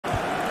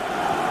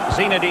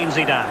Zinedine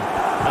Zidane.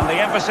 And the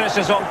emphasis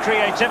is on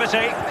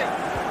creativity.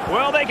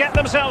 Will they get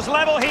themselves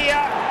level here?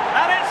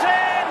 And it's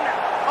in!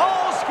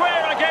 All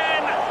square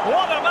again!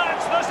 What a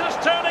match this is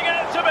turning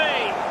out to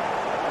be!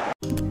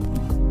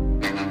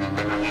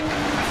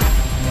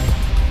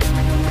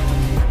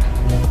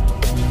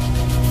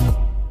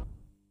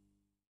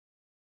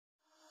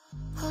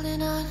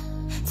 Holding on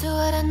to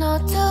what I know,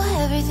 to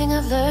everything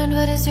I've learned.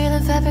 What is real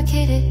and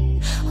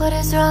fabricated? What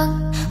is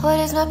wrong? What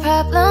is my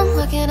problem?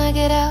 What can I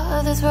get out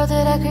of this world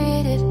that I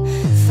created?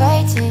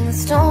 Fighting the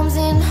storms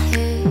in my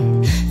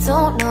head.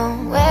 Don't know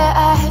where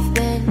I have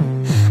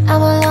been.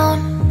 I'm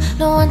alone,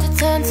 no one to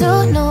turn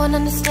to. No one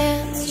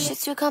understands,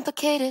 shit's too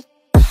complicated.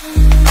 Away,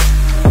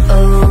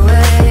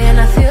 and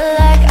I feel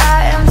like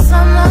I am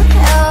someone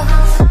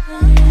else.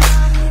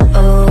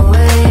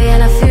 Away,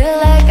 and I feel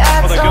like I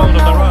don't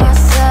know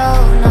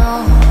myself, no.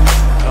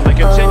 And they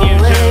continue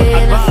to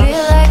advance. I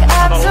feel like I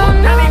don't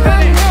know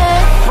my name.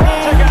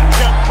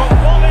 From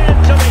one end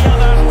to the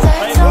other. And I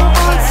don't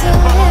want to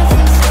live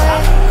this way.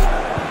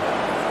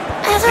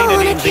 I don't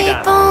wanna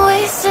keep on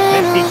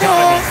wasting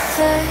life.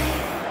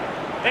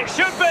 It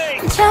should be.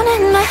 I'm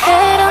drowning in my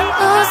head, I'm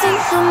losing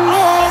the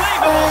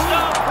midway.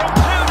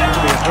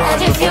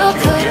 And if you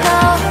could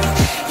know,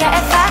 yeah,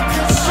 if I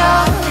could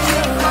show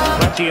you.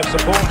 Plenty of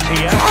support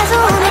here. I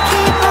don't wanna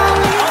keep on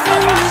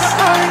living this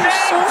life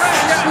so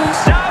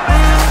fast.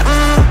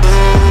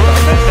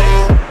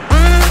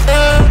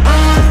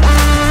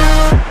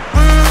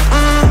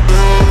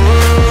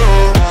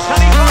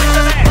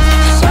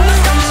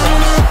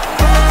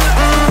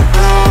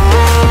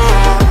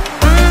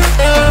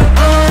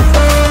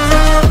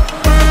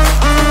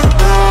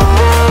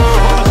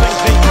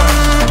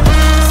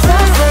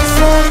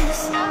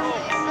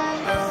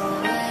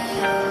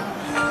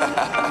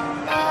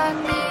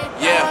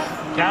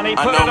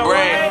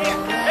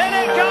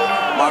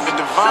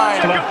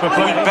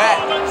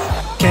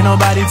 Can't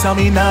nobody tell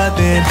me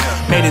nothing.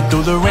 Made it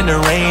through the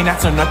rain, I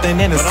turned nothing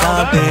into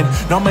something.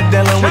 No more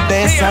dealing with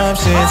the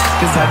assumptions,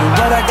 cause I do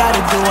what I gotta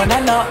do and I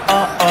know,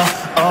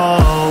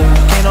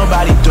 can't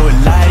nobody do it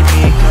like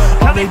me.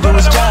 All they do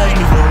is judge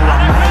me for who I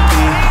might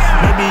be.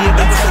 Maybe if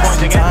it took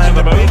some time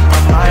to break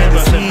my mind to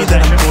see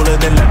that I'm cooler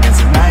than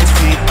lemons and nice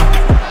feet.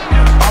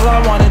 All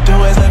I wanna do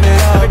is live it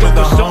up with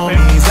the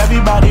homies.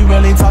 Everybody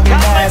really talking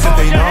ass if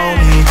they know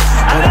me,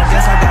 but I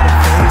guess I gotta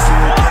face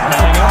it. I'm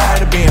so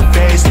tired of being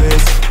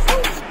faceless.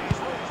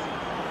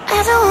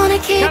 I don't wanna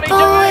keep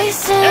on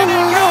wasting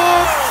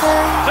life.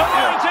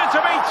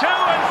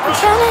 I'm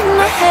drowning in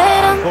my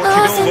head, I'm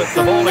losing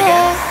the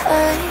midway.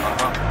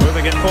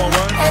 Moving it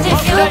forward. And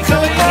if you could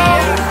know,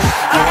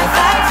 yeah, if I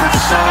could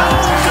show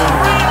you.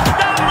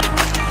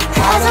 I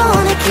don't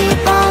wanna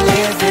keep on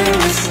living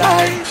this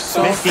life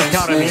so fast. Looking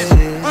dangerous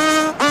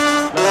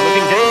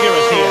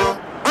here.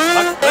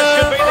 This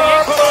could be the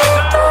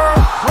equaliser.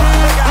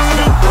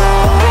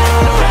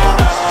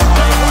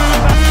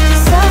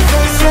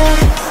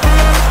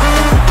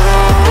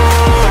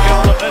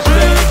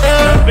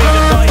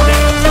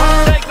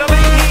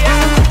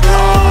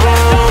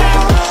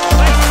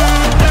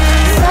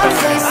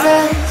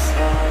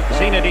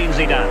 Zinedine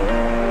Zidane.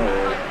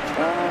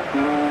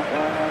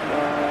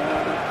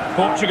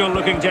 Portugal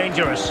looking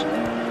dangerous.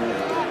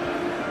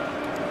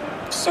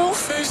 So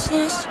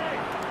faceless.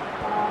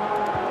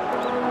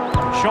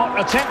 Shot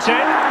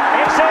attempted.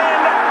 It's in.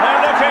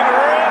 They're looking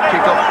really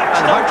Kick off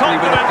relaxed and hopefully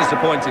we're not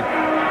disappointed.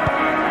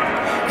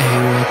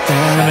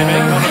 Can they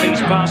make one of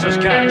these passes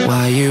catch?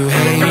 Why you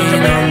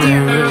hanging on the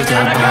roof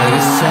all by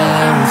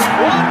yourself?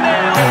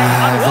 I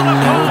have an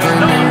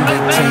open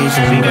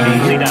invitation,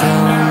 but you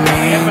tell me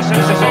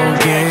don't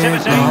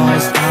get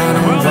lost. I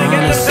don't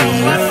wanna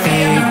see your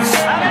face.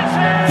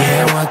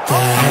 Yeah, what the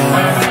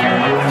hell?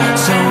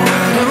 So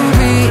why don't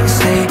we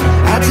stay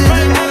out till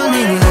the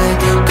morning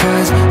light?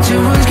 Cause two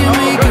ones can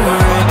make it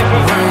right.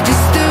 We're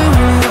just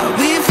doing what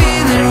we're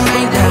feeling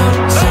right now.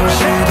 So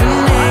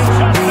Chardonnay,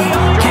 we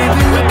camp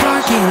in the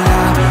parking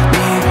lot.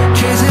 Me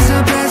traces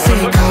of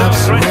plastic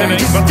cups. We're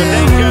just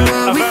doing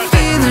what we're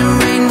feeling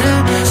right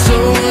now. So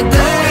what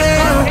the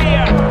hell?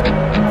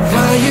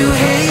 Why you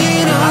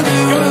hanging on the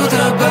roof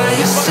all by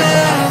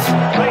yourself?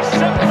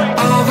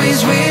 Always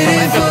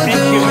waiting for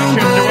the one,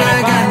 but I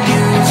got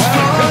news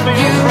for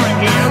you.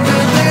 I'm the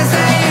best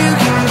that you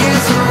can get,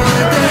 so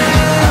what the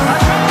hell?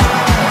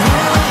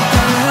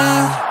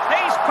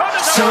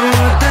 So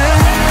what the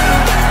hell?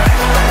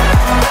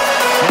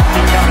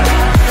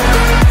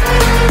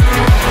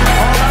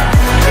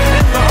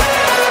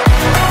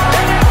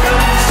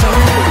 So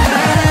what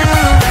the hell?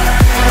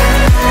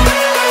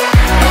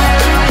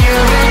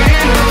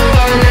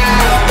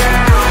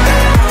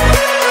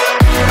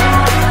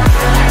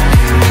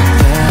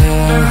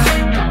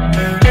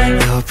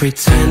 You're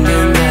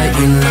pretending that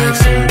you like